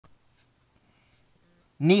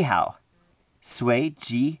Ni hao. Sui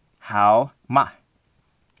ji hao ma.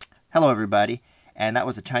 Hello, everybody. And that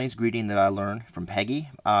was a Chinese greeting that I learned from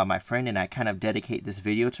Peggy, my friend, and I kind of dedicate this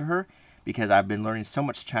video to her because I've been learning so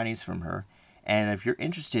much Chinese from her. And if you're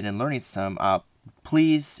interested in learning some,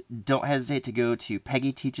 please don't hesitate to go to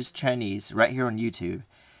Peggy Teaches Chinese right here on YouTube.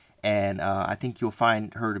 And I think you'll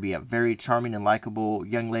find her to be a very charming and likable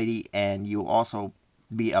young lady, and you'll also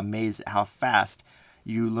be amazed at how fast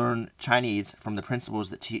you learn Chinese from the principles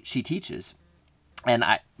that she teaches. And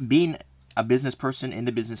being a business person in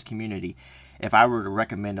the business community, if I were to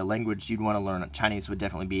recommend a language you'd want to learn, Chinese would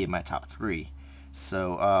definitely be in my top 3.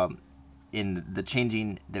 So in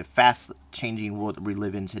the fast changing world that we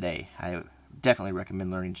live in today, I definitely recommend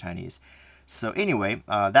learning Chinese. So anyway,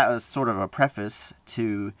 that was sort of a preface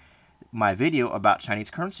to my video about Chinese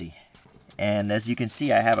currency. And as you can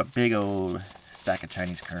see, I have a big old stack of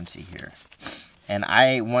Chinese currency here. And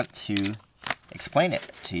I want to explain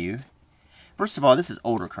it to you. First of all, this is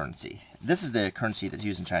older currency. This is the currency that's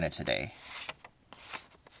used in China today.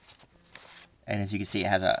 And as you can see, it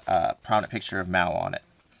has a prominent picture of Mao on it.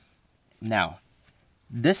 Now,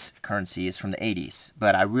 this currency is from the 80s,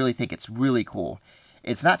 but I really think it's really cool.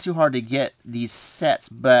 It's not too hard to get these sets,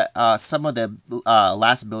 but some of the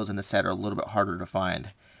last bills in the set are a little bit harder to find.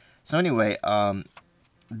 So anyway,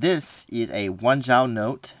 this is a 1 jiao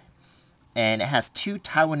note, and it has 2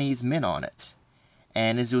 Taiwanese men on it.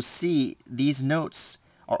 And as you'll see, these notes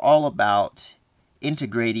are all about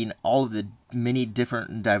integrating all of the many different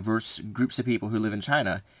and diverse groups of people who live in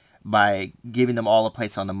China by giving them all a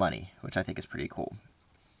place on the money, which I think is pretty cool.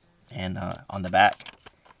 And on the back,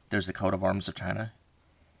 there's the coat of arms of China.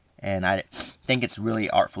 And I think it's really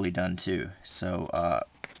artfully done too. So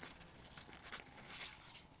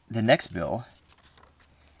the next bill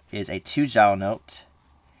is a 2 jiao note.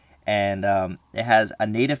 And it has a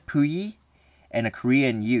native Puyi and a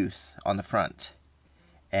Korean youth on the front.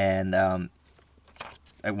 And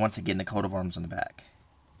once again, the coat of arms on the back.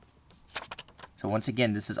 So once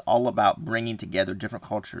again, this is all about bringing together different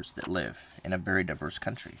cultures that live in a very diverse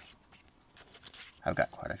country. I've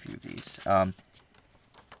got quite a few of these.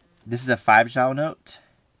 This is a 5 jiao note.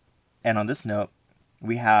 And on this note,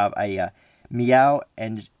 we have a Miao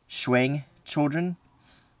and Shuang children.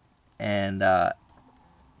 And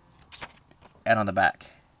on the back,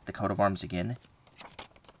 the coat of arms again.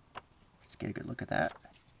 Let's get a good look at that.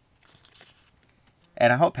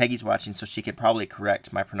 And I hope Peggy's watching so she can probably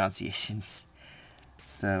correct my pronunciations.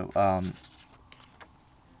 So,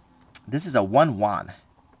 this is a 1 yuan,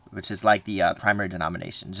 which is like the primary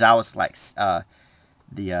denomination. Zhao is like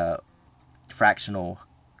the fractional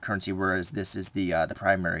currency, whereas this is the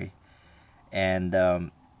primary. And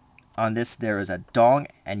on this, there is a Dong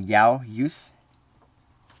and Yao youth.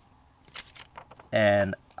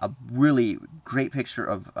 And a really great picture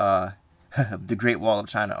of the Great Wall of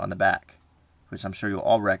China on the back, which I'm sure you'll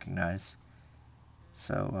all recognize.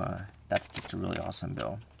 So that's just a really awesome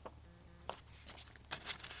bill.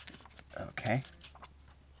 Okay.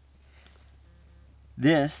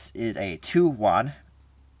 This is a 2 yuan,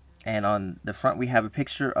 and on the front we have a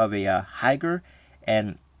picture of a Haiger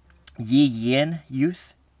and Yi Yan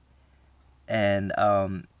youth, and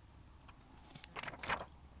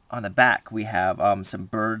on the back we have some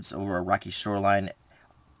birds over a rocky shoreline,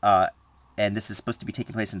 and this is supposed to be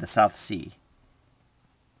taking place in the South Sea.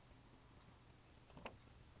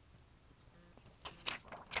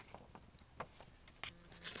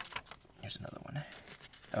 Here's another one.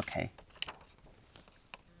 Okay.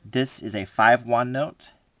 This is a 5 yuan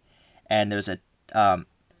note, and there's a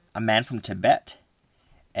man from Tibet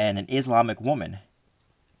and an Islamic woman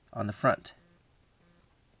on the front.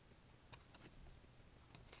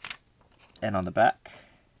 And on the back,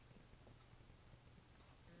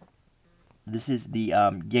 this is the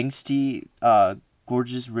Yangtze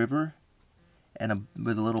Gorges River, and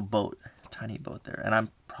with a little boat, a tiny boat there. And I'm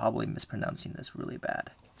probably mispronouncing this really bad.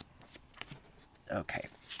 Okay.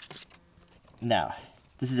 Now,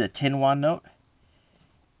 this is a 10 yuan note.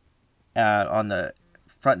 On the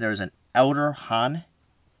front, there's an elder Han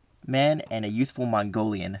man and a youthful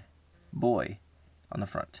Mongolian boy on the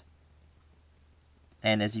front.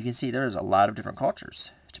 And as you can see, there's a lot of different cultures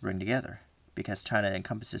to bring together because China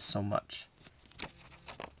encompasses so much.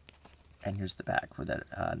 And here's the back with that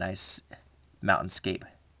nice mountainscape.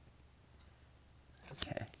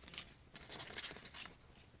 Okay.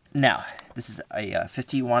 Now, this is a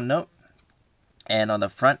 50 yuan note. And on the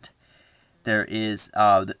front, there is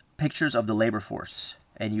the pictures of the labor force.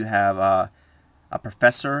 And you have a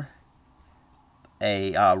professor,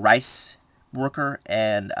 a rice worker,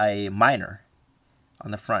 and a miner on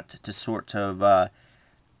the front to sort of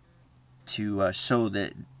to show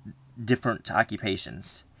the different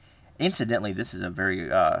occupations. Incidentally, this is a very,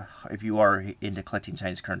 if you are into collecting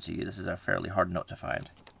Chinese currency, this is a fairly hard note to find.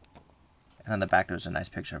 And on the back, there's a nice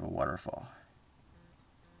picture of a waterfall.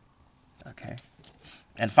 Okay.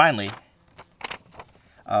 And finally,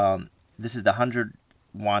 this is the 100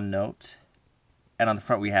 won note. And on the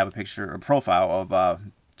front, we have a picture, a profile of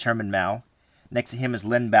Chairman Mao. Next to him is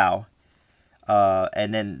Lin Bao.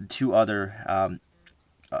 And then two other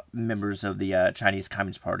members of the Chinese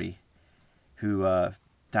Communist Party who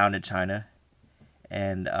founded China.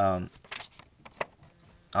 And on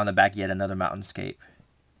the back, yet another mountainscape.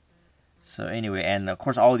 So anyway, and of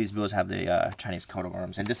course, all of these bills have the Chinese coat of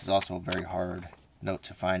arms. And this is also a very hard note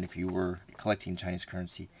to find if you were collecting Chinese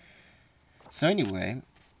currency. So anyway,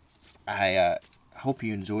 I hope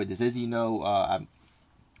you enjoyed this. As you know,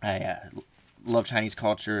 I love Chinese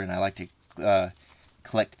culture, and I like to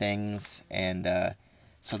collect things. And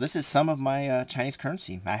so this is some of my Chinese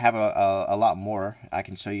currency. I have a lot more I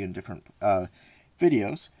can show you in different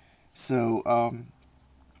videos. So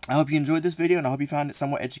I hope you enjoyed this video, and I hope you found it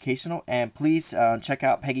somewhat educational. And please check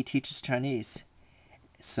out Peggy Teaches Chinese.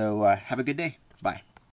 So have a good day. Bye.